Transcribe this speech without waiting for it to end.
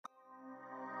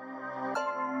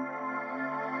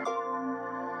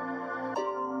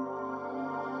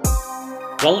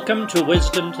Welcome to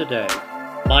Wisdom Today.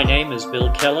 My name is Bill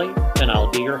Kelley, and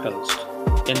I'll be your host.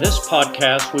 In this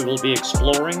podcast, we will be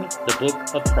exploring the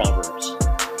book of Proverbs.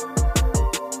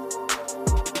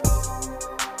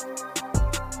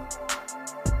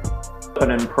 Open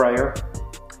in prayer.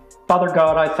 Father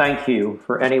God, I thank you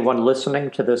for anyone listening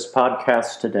to this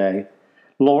podcast today.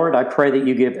 Lord, I pray that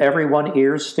you give everyone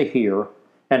ears to hear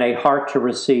and a heart to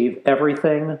receive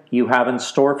everything you have in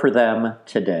store for them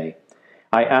today.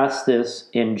 I ask this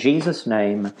in Jesus'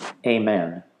 name,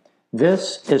 amen.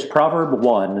 This is Proverb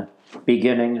 1,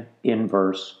 beginning in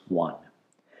verse 1.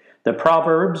 The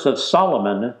Proverbs of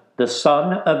Solomon, the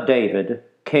son of David,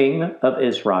 king of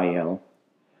Israel.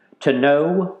 To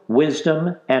know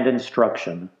wisdom and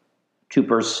instruction, to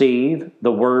perceive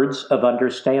the words of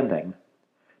understanding,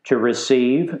 to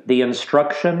receive the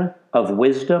instruction of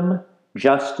wisdom,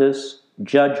 justice,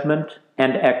 judgment,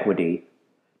 and equity,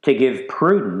 to give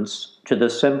prudence to the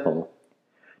simple,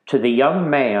 to the young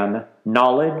man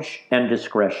knowledge and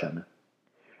discretion.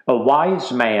 A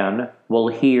wise man will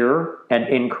hear and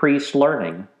increase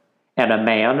learning, and a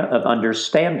man of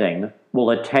understanding will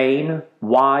attain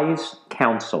wise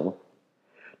counsel.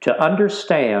 To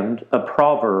understand a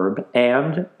proverb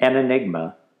and an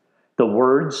enigma, the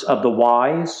words of the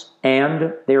wise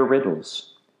and their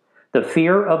riddles. The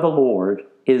fear of the Lord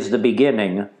is the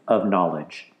beginning of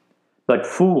knowledge, but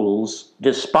fools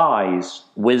despise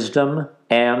wisdom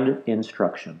and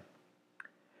instruction.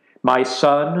 My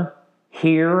son,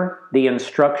 hear the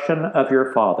instruction of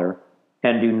your father,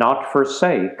 and do not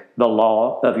forsake the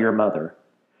law of your mother,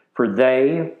 for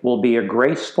they will be a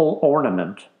graceful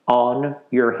ornament on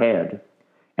your head,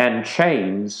 and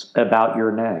chains about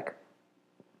your neck.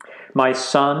 My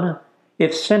son,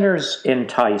 if sinners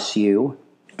entice you,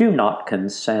 do not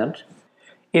consent.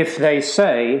 If they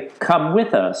say, "Come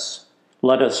with us,"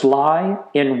 let us lie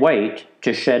in wait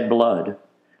to shed blood.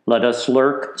 Let us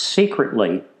lurk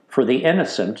secretly for the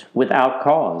innocent without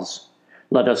cause.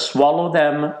 Let us swallow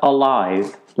them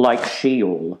alive like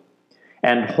Sheol,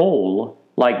 and whole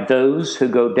like those who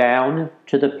go down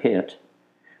to the pit.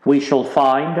 We shall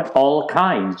find all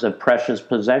kinds of precious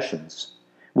possessions.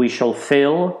 We shall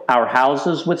fill our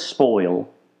houses with spoil.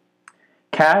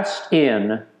 Cast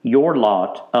in your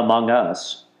lot among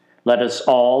us. Let us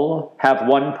all have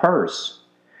one purse.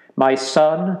 My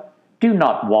son, do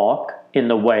not walk in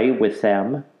the way with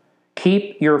them.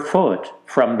 Keep your foot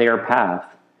from their path,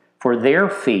 for their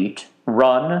feet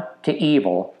run to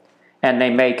evil, and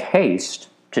they make haste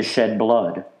to shed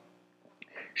blood.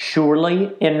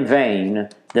 Surely in vain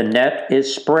the net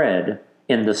is spread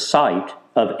in the sight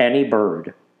of any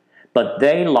bird, but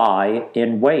they lie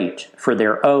in wait for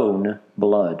their own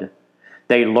blood.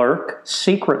 They lurk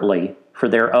secretly for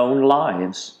their own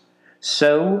lives.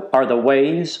 So are the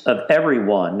ways of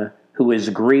everyone who is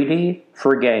greedy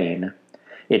for gain.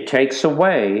 It takes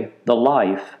away the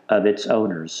life of its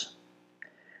owners.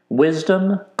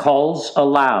 Wisdom calls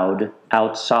aloud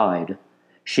outside.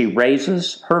 She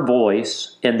raises her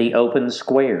voice in the open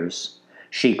squares.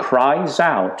 She cries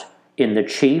out in the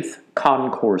chief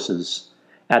concourses.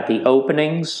 At the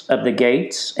openings of the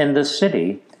gates in the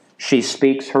city, she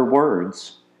speaks her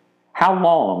words. How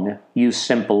long, you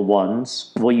simple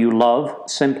ones, will you love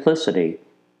simplicity?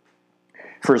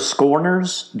 For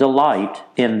scorners delight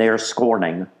in their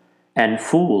scorning, and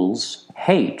fools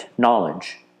hate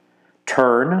knowledge.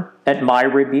 Turn at my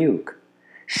rebuke.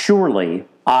 Surely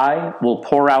I will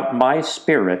pour out my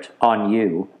spirit on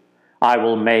you. I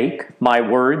will make my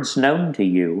words known to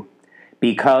you.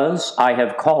 Because I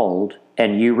have called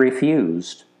and you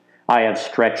refused. I have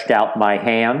stretched out my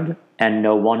hand and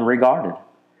no one regarded.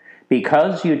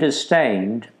 Because you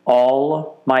disdained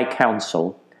all my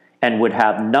counsel and would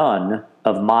have none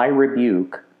of my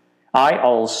rebuke, I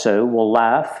also will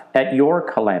laugh at your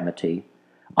calamity.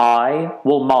 I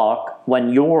will mock when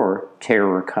your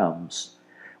terror comes.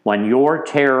 When your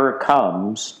terror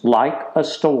comes like a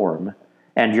storm,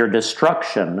 and your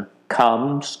destruction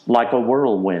comes like a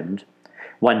whirlwind,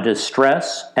 when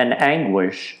distress and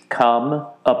anguish come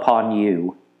upon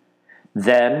you,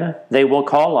 then they will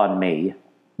call on me,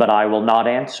 but I will not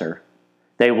answer.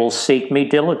 They will seek me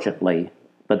diligently,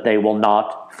 but they will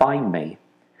not find me,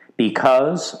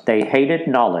 because they hated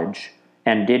knowledge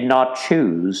and did not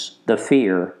choose the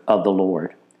fear of the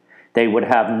Lord. They would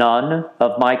have none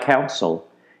of my counsel,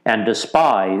 and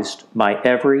despised my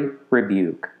every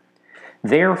rebuke.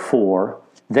 Therefore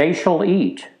they shall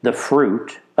eat the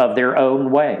fruit of their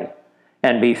own way,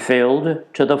 and be filled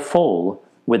to the full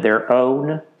with their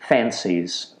own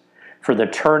fancies. For the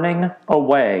turning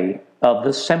away of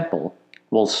the simple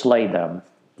will slay them,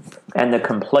 and the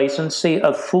complacency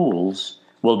of fools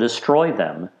will destroy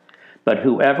them. But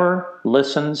whoever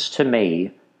listens to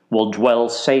me will dwell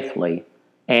safely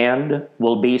and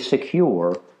will be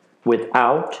secure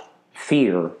without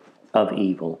fear of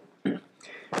evil.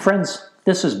 Friends,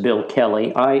 this is Bill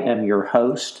Kelley. I am your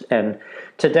host, and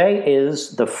today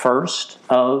is the 1st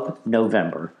of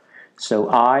November. So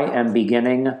I am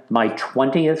beginning my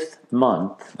 20th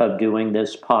month of doing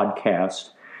this podcast.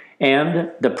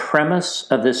 And the premise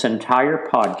of this entire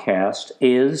podcast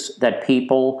is that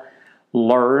people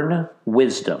learn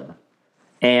wisdom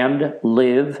and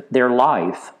live their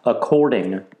life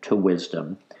according to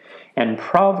wisdom. And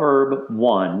Proverb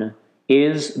 1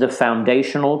 is the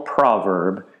foundational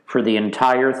proverb for the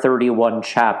entire 31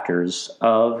 chapters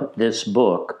of this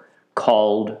book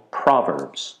called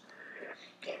Proverbs.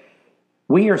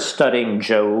 We are studying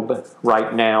Job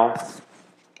right now,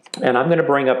 and I'm going to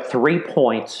bring up 3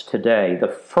 points today. The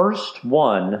first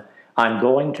one I'm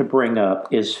going to bring up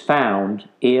is found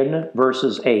in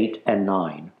verses 8 and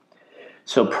 9.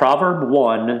 So Proverb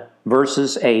 1,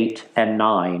 verses 8 and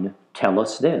 9 tell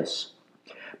us this: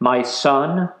 "My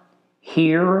son,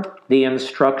 hear the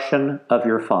instruction of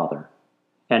your father,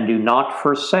 and do not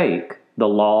forsake the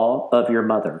law of your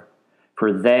mother,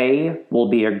 for they will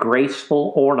be a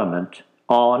graceful ornament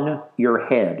on your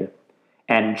head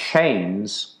and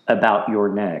chains about your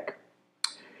neck."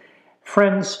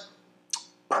 Friends,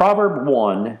 Proverb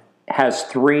 1 has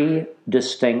 3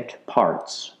 distinct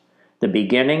parts. The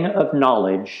beginning of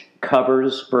knowledge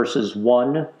covers verses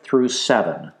 1 through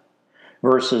 7.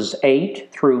 Verses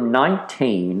 8 through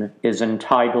 19 is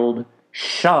entitled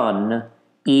Shun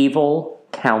Evil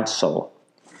Counsel.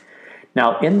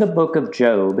 Now, in the book of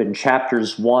Job, in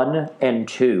chapters 1 and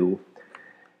 2,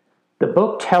 the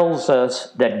book tells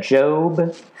us that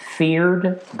Job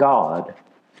feared God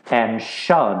and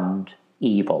shunned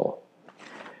evil.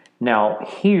 Now,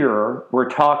 here we're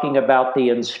talking about the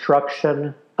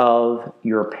instruction of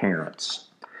your parents.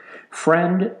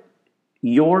 Friend,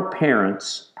 your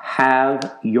parents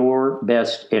have your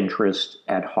best interest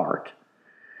at heart.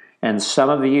 And some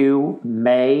of you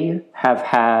may have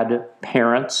had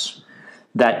parents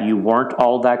that you weren't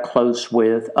all that close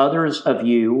with. Others of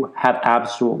you have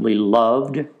absolutely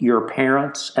loved your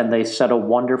parents, and they set a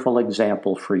wonderful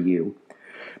example for you.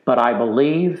 But I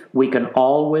believe we can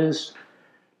always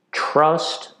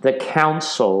trust the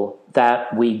counsel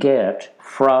that we get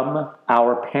from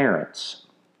our parents.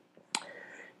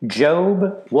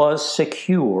 Job was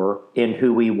secure in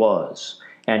who he was,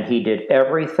 and he did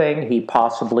everything he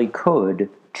possibly could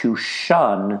to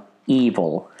shun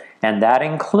evil, and that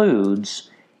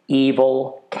includes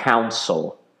evil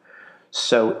counsel.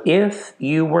 So if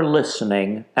you were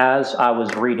listening as I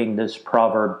was reading this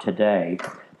proverb today,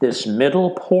 this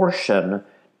middle portion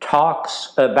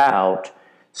talks about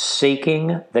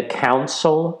seeking the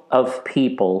counsel of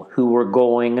people who were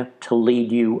going to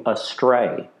lead you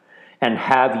astray and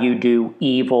have you do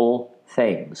evil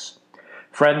things.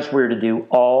 Friends, we're to do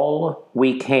all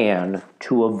we can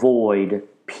to avoid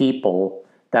people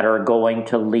that are going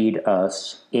to lead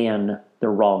us in the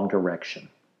wrong direction.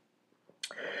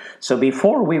 So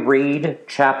before we read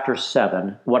chapter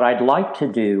 7, what I'd like to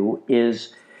do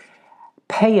is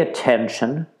pay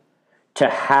attention to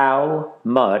how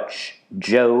much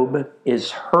Job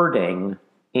is hurting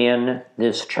in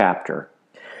this chapter.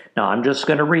 Now, I'm just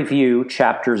going to review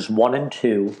chapters 1 and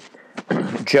 2.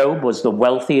 Job was the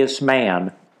wealthiest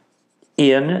man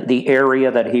in the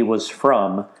area that he was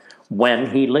from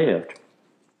when he lived.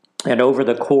 And over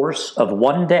the course of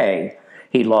one day,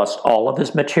 he lost all of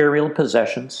his material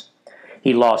possessions,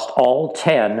 he lost all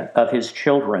 10 of his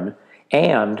children,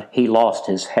 and he lost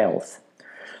his health.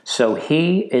 So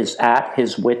he is at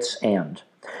his wit's end.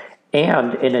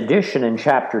 And in addition, in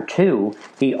chapter 2,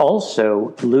 he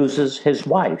also loses his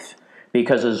wife,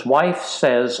 because his wife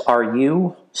says, "Are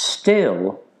you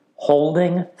still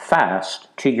holding fast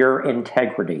to your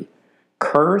integrity?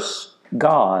 Curse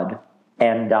God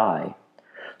and die."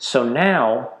 So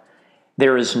now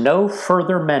there is no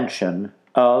further mention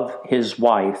of his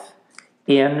wife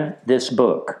in this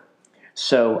book.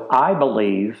 So I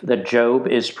believe that Job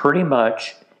is pretty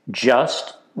much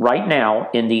just right now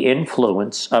in the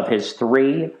influence of his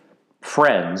 3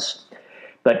 friends.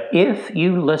 But if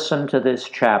you listen to this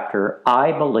chapter,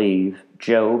 I believe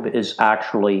Job is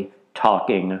actually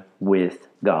talking with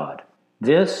God.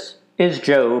 This is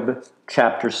Job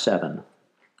chapter 7.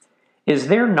 "Is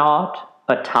there not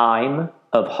a time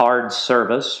of hard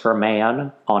service for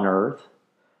man on earth?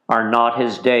 Are not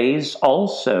his days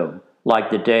also like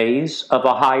the days of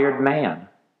a hired man,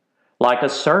 like a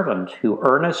servant who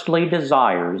earnestly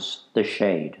desires the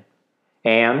shade,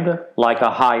 and like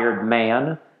a hired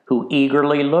man who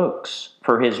eagerly looks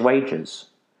for his wages?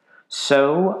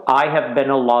 So I have been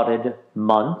allotted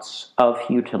months of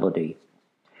futility,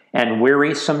 and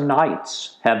wearisome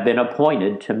nights have been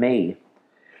appointed to me.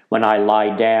 When I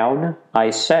lie down, I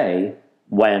say,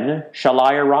 when shall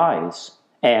I arise,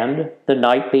 and the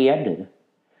night be ended?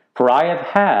 For I have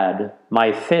had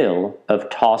my fill of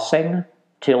tossing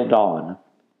till dawn.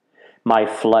 My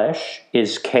flesh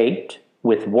is caked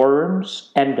with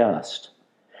worms and dust.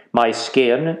 My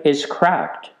skin is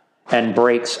cracked and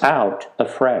breaks out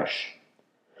afresh.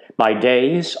 My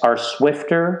days are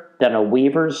swifter than a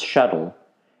weaver's shuttle,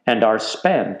 and are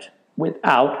spent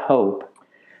without hope.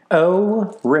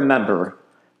 Oh, remember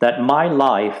that my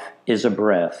life is a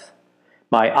breath.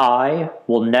 My eye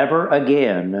will never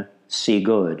again see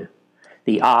good.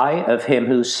 The eye of him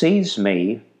who sees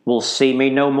me will see me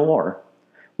no more.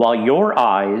 While your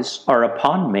eyes are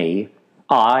upon me,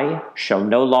 I shall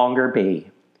no longer be.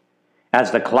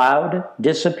 As the cloud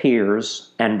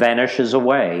disappears and vanishes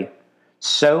away,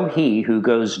 so he who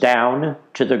goes down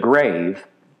to the grave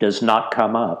does not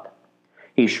come up.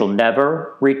 He shall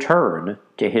never return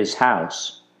to his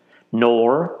house,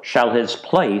 nor shall his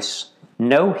place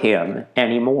know him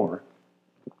any more.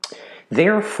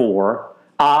 Therefore,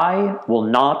 I will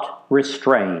not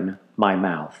restrain my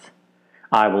mouth.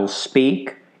 I will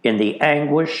speak in the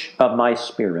anguish of my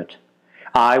spirit.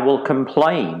 I will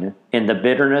complain in the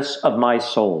bitterness of my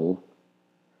soul.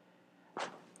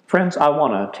 Friends, I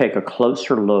want to take a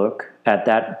closer look at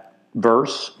that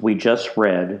verse we just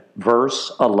read,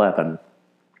 verse 11.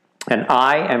 And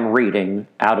I am reading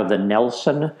out of the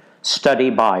Nelson Study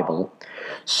Bible.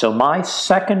 So my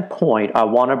second point I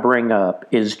want to bring up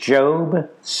is Job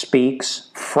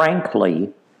speaks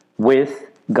frankly with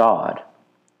God.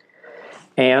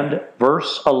 And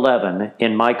verse 11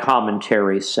 in my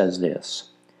commentary says this: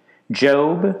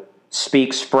 Job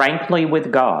speaks frankly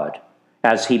with God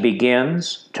as he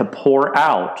begins to pour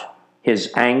out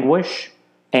his anguish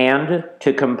and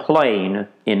to complain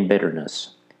in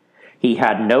bitterness. He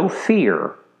had no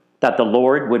fear that the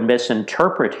Lord would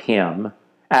misinterpret him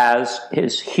as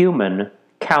his human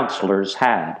counselors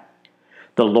had.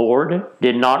 The Lord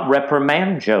did not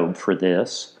reprimand Job for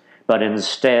this, but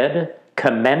instead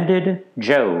commended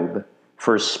Job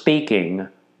for speaking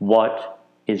what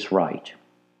is right.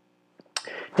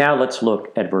 Now let's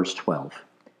look at verse 12.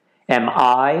 Am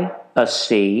I a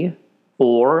sea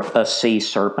or a sea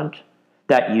serpent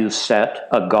that you set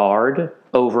a guard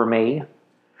over me?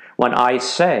 When I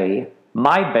say,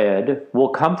 my bed will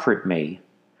comfort me,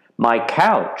 my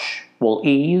couch will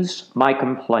ease my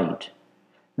complaint,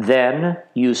 then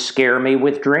you scare me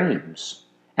with dreams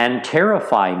and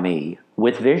terrify me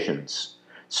with visions,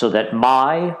 so that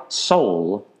my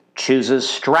soul chooses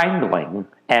strangling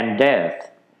and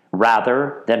death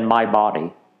rather than my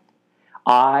body.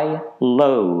 I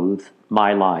loathe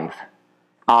my life.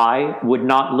 I would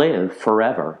not live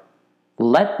forever.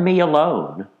 Let me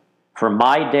alone, for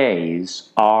my days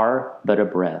are but a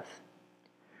breath.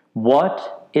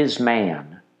 What is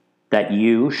man, that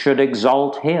you should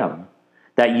exalt him,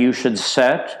 that you should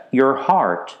set your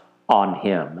heart on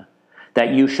him,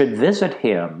 that you should visit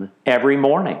him every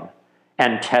morning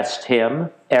and test him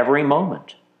every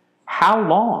moment? How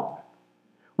long?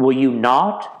 Will you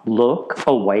not look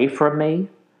away from me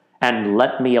and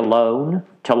let me alone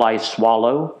till I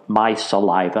swallow my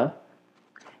saliva?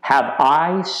 Have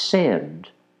I sinned?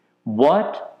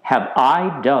 What have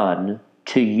I done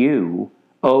to you,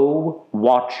 O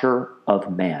watcher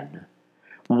of men?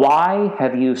 Why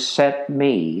have you set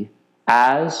me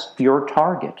as your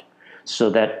target, so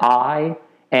that I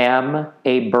am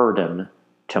a burden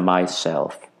to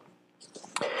myself?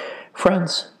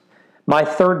 Friends, my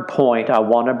third point I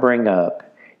want to bring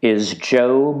up is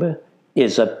Job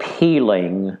is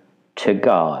appealing to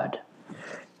God.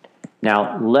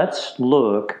 Now, let's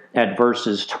look at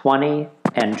verses 20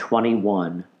 and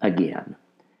 21 again.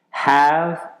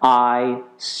 Have I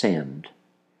sinned?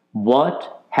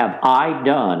 What have I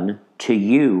done to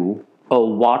you, O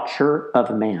watcher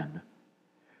of men?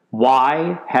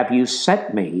 Why have you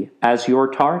set me as your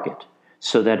target,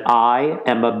 so that I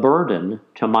am a burden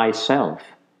to myself?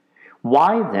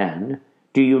 Why then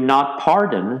do you not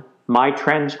pardon my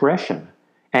transgression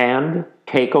and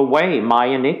take away my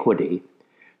iniquity?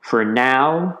 For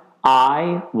now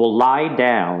I will lie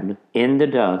down in the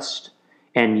dust,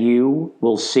 and you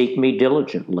will seek me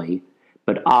diligently,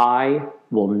 but I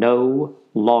will no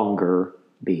longer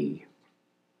be.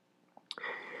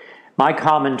 My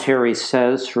commentary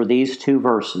says for these two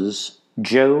verses,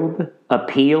 Job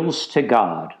appeals to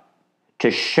God to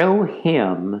show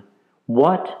him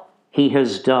what he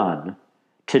has done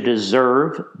to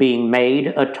deserve being made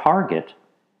a target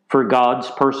for God's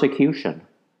persecution.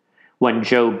 When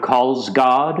Job calls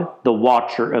God the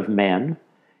watcher of men,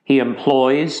 he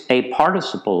employs a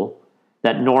participle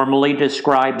that normally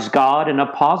describes God in a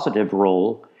positive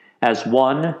role as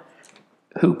one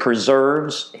who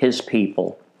preserves his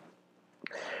people.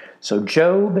 So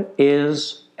Job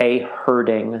is a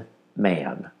hurting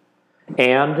man,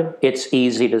 and it's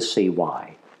easy to see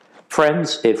why.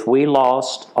 Friends, if we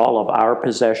lost all of our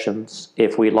possessions,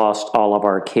 if we lost all of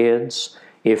our kids,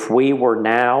 if we were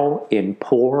now in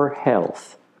poor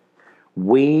health,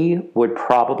 we would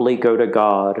probably go to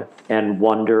God and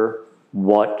wonder,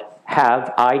 what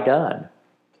have I done?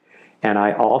 And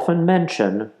I often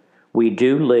mention we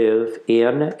do live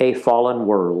in a fallen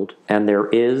world, and there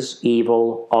is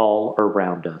evil all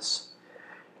around us.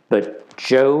 But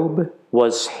Job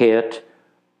was hit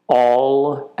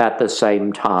all at the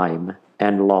same time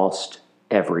and lost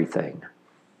everything.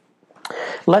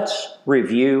 Let's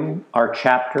review our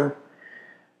chapter,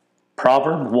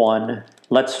 Proverb 1.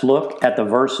 Let's look at the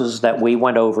verses that we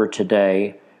went over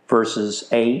today, verses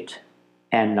 8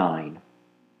 and 9.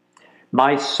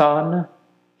 My son,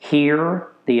 hear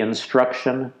the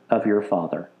instruction of your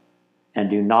father, and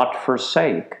do not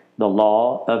forsake the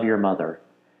law of your mother,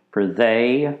 for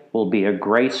they will be a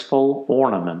graceful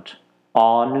ornament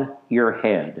on your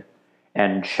head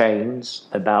and chains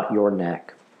about your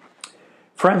neck.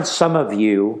 Friends, some of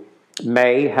you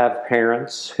may have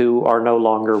parents who are no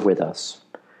longer with us.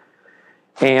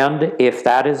 And if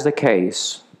that is the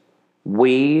case,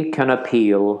 we can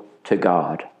appeal to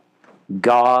God.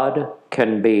 God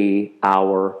can be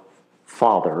our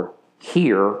Father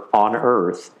here on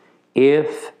earth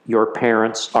if your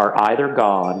parents are either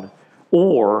gone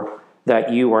or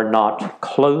that you are not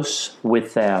close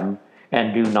with them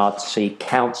and do not seek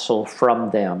counsel from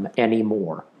them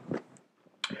anymore.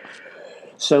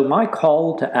 So my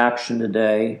call to action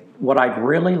today, what I'd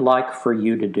really like for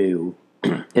you to do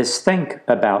is think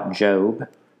about Job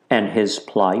and his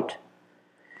plight.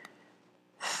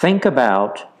 Think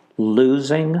about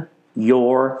losing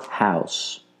your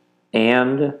house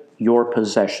and your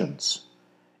possessions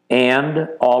and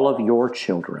all of your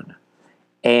children.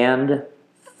 And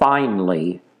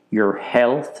finally, your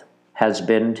health has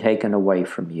been taken away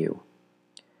from you.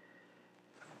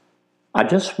 I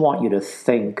just want you to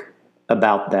think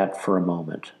about that for a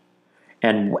moment.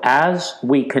 And as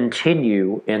we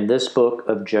continue in this book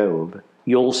of Job,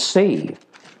 you'll see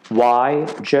why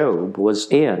Job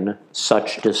was in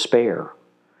such despair.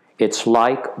 It's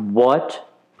like,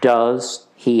 what does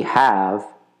he have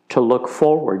to look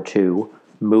forward to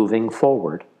moving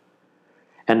forward?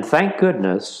 And thank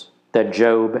goodness that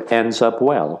Job ends up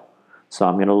well. So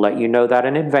I'm going to let you know that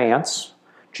in advance.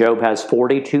 Job has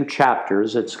 42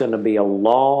 chapters. It's going to be a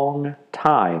long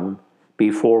time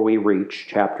before we reach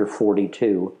chapter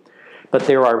 42. But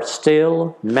there are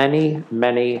still many,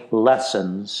 many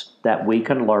lessons that we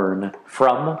can learn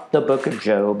from the book of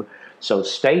Job. So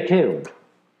stay tuned.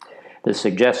 The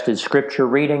suggested scripture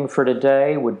reading for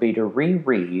today would be to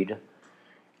reread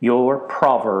your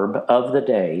proverb of the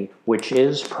day, which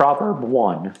is Proverb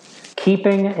 1,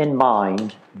 keeping in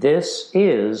mind this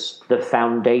is the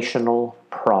foundational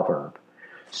proverb.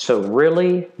 So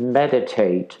really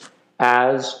meditate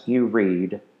as you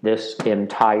read this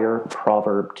entire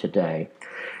proverb today.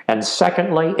 And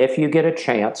secondly, if you get a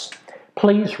chance,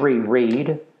 please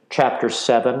reread chapter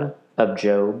 7 of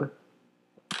Job.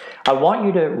 I want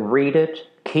you to read it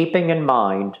keeping in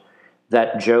mind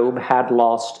that Job had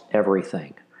lost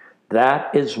everything.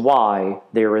 That is why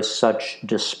there is such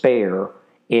despair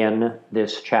in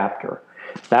this chapter.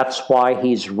 That's why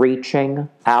he's reaching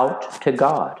out to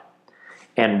God.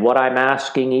 And what I'm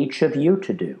asking each of you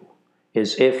to do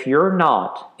is, if you're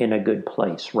not in a good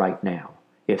place right now,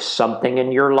 if something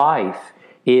in your life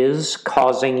is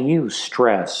causing you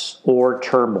stress or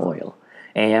turmoil,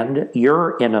 and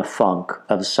you're in a funk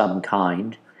of some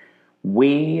kind,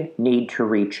 we need to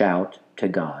reach out to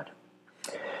God.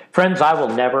 Friends, I will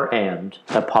never end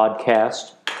a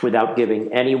podcast without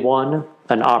giving anyone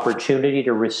an opportunity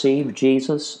to receive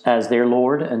Jesus as their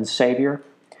Lord and Savior.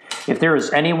 If there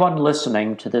is anyone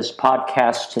listening to this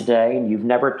podcast today and you've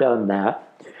never done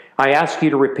that, I ask you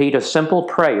to repeat a simple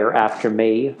prayer after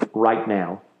me right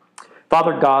now.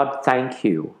 Father God, thank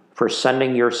you for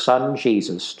sending your Son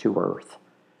Jesus to earth.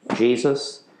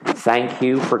 Jesus, thank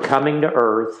you for coming to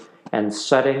earth and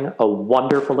setting a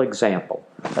wonderful example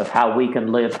of how we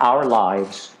can live our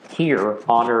lives here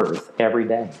on earth every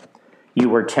day. You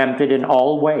were tempted in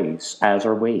all ways, as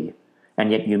are we,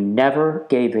 and yet you never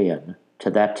gave in to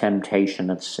that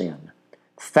temptation of sin.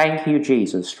 Thank you,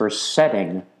 Jesus, for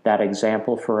setting that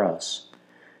example for us.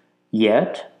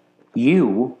 Yet,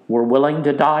 you were willing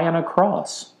to die on a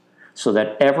cross so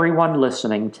that everyone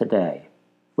listening today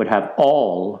would have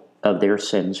all of their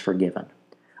sins forgiven.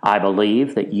 I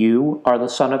believe that you are the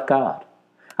Son of God.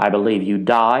 I believe you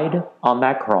died on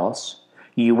that cross,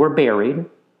 you were buried,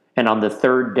 and on the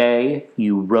third day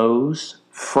you rose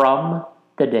from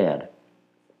the dead.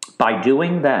 By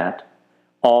doing that,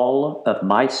 all of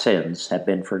my sins have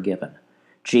been forgiven.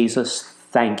 Jesus,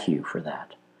 thank you for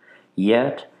that.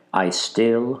 Yet, I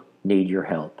still need your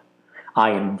help.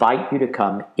 I invite you to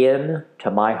come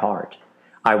into my heart.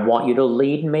 I want you to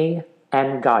lead me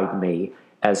and guide me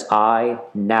as I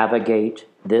navigate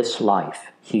this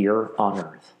life here on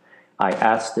earth. I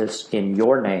ask this in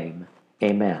your name.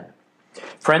 Amen.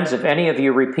 Friends, if any of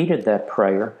you repeated that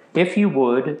prayer, if you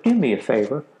would, do me a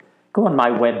favor. Go on my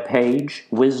webpage,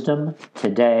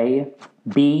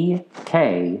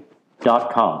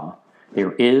 wisdomtodaybk.com.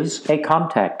 There is a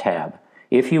contact tab.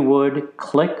 If you would,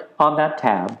 click on that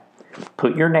tab,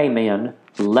 put your name in,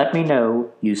 let me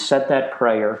know you said that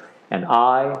prayer, and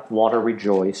I want to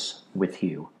rejoice with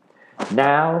you.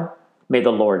 Now, may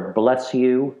the Lord bless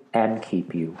you and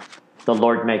keep you. The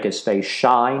Lord make his face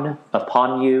shine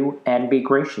upon you and be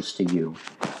gracious to you.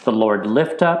 The Lord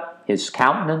lift up his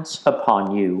countenance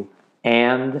upon you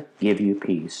and give you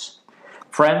peace.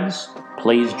 Friends,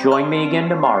 please join me again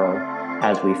tomorrow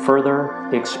as we further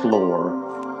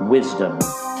explore wisdom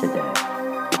today.